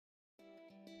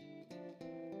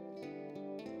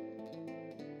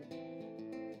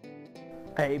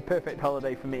A perfect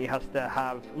holiday for me has to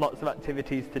have lots of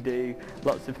activities to do,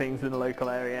 lots of things in the local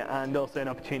area, and also an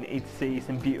opportunity to see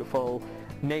some beautiful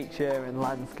nature and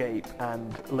landscape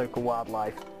and local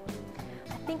wildlife.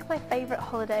 I think my favourite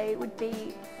holiday would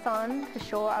be sun, for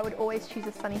sure. I would always choose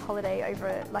a sunny holiday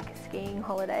over like a skiing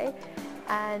holiday,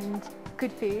 and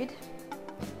good food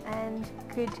and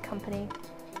good company.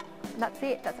 And that's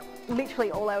it. That's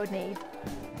literally all I would need.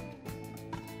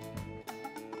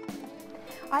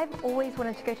 I've always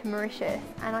wanted to go to Mauritius,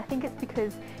 and I think it's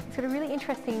because it's got a really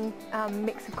interesting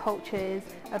mix of cultures,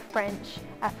 of French,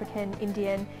 African,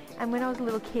 Indian, and when I was a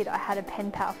little kid I had a pen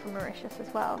pal from Mauritius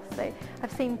as well, so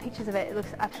I've seen pictures of it. It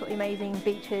looks absolutely amazing.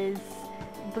 Beaches,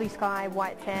 blue sky,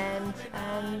 white sand,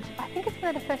 and I think it's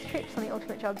one of the first trips on the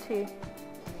Ultimate Job too.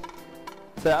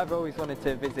 So I've always wanted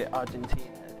to visit Argentina.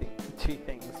 I think two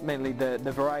things, mainly the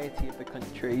variety of the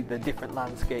country, the different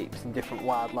landscapes and different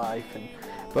wildlife,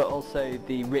 but also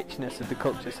the richness of the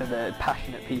culture, so the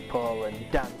passionate people and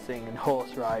dancing and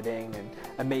horse riding and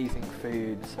amazing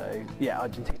food. So yeah,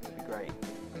 Argentina would be great.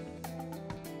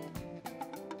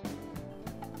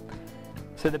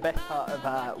 So the best part of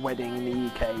our wedding in the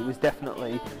UK was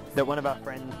definitely that one of our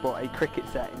friends bought a cricket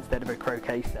set instead of a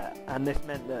croquet set, and this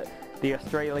meant that the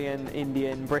Australian,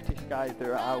 Indian, British guys that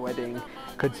were at our wedding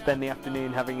could spend the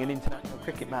afternoon having an international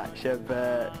cricket match of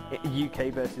UK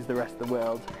versus the rest of the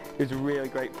world. It was really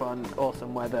great fun,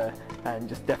 awesome weather, and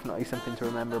just definitely something to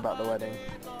remember about the wedding.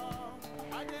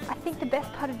 I think the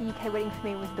best part of the UK wedding for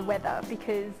me was the weather,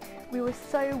 because we were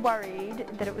so worried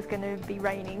that it was going to be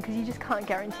raining, because you just can't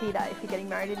guarantee that if you're getting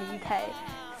married in the UK.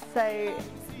 So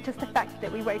just the fact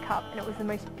that we woke up and it was the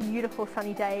most beautiful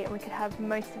sunny day and we could have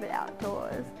most of it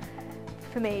outdoors,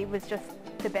 for me was just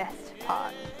the best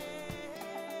part.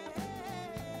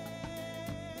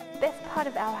 The best part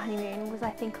of our honeymoon was,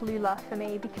 I think, Lula for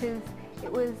me, because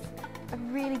it was a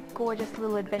really gorgeous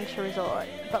little adventure resort,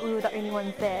 but we were the only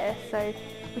ones there, so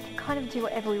we could kind of do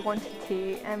whatever we wanted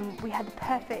to, and we had the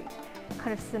perfect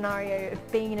kind of scenario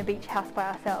of being in a beach house by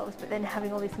ourselves, but then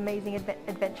having all this amazing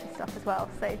adventure stuff as well.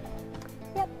 So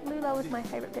yep, Lula was my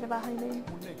favourite bit of our honeymoon.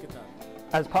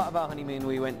 As part of our honeymoon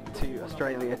we went to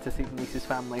Australia to see Denise's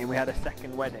family, and we had a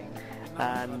second wedding,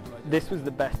 and this was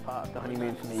the best part of the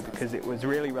honeymoon for me because it was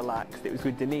really relaxed. It was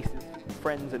with Denise's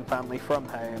friends and family from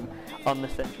home on the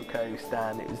Central Coast,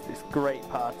 and it was this great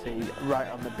party right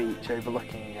on the beach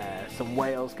overlooking some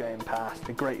whales going past,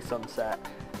 a great sunset,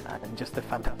 and just a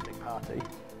fantastic party.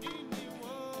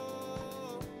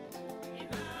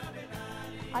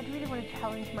 I'd really want to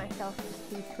challenge myself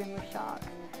to swim with sharks,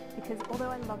 because although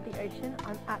I love the ocean,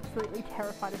 I'm absolutely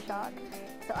terrified of sharks.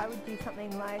 So I would do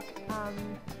something like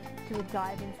do a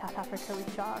dive in South Africa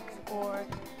with sharks, or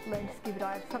learn to scuba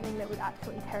dive, something that would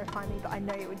absolutely terrify me, but I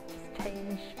know it would just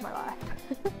change my life.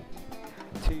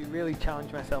 To really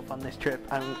challenge myself on this trip,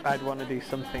 I'd want to do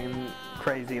something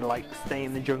crazy like stay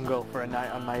in the jungle for a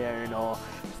night on my own, or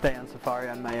stay on safari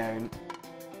on my own.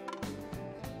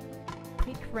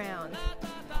 Pick round.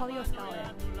 Holly or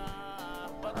Scarlett?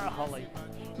 Holly.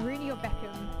 Rooney or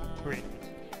Beckham? Rooney.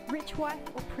 Rich wife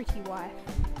or pretty wife?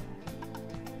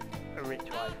 A rich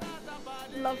wife.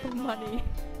 Love or money?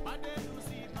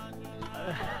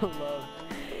 Love.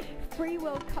 Free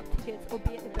World Cup tickets or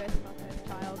be at the birth of our first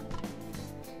child?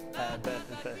 Birth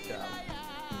and first child.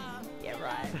 Yeah,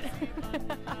 right.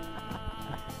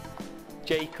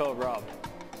 Jake or Rob?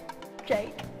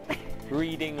 Jake.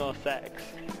 Reading or sex?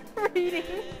 Reading.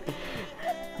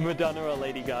 Madonna or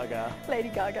Lady Gaga? Lady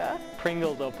Gaga.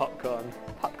 Pringles or popcorn?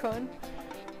 Popcorn.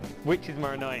 Which is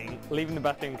more annoying, leaving the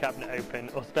bathroom cabinet open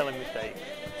or spelling mistakes?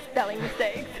 Spelling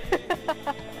mistakes.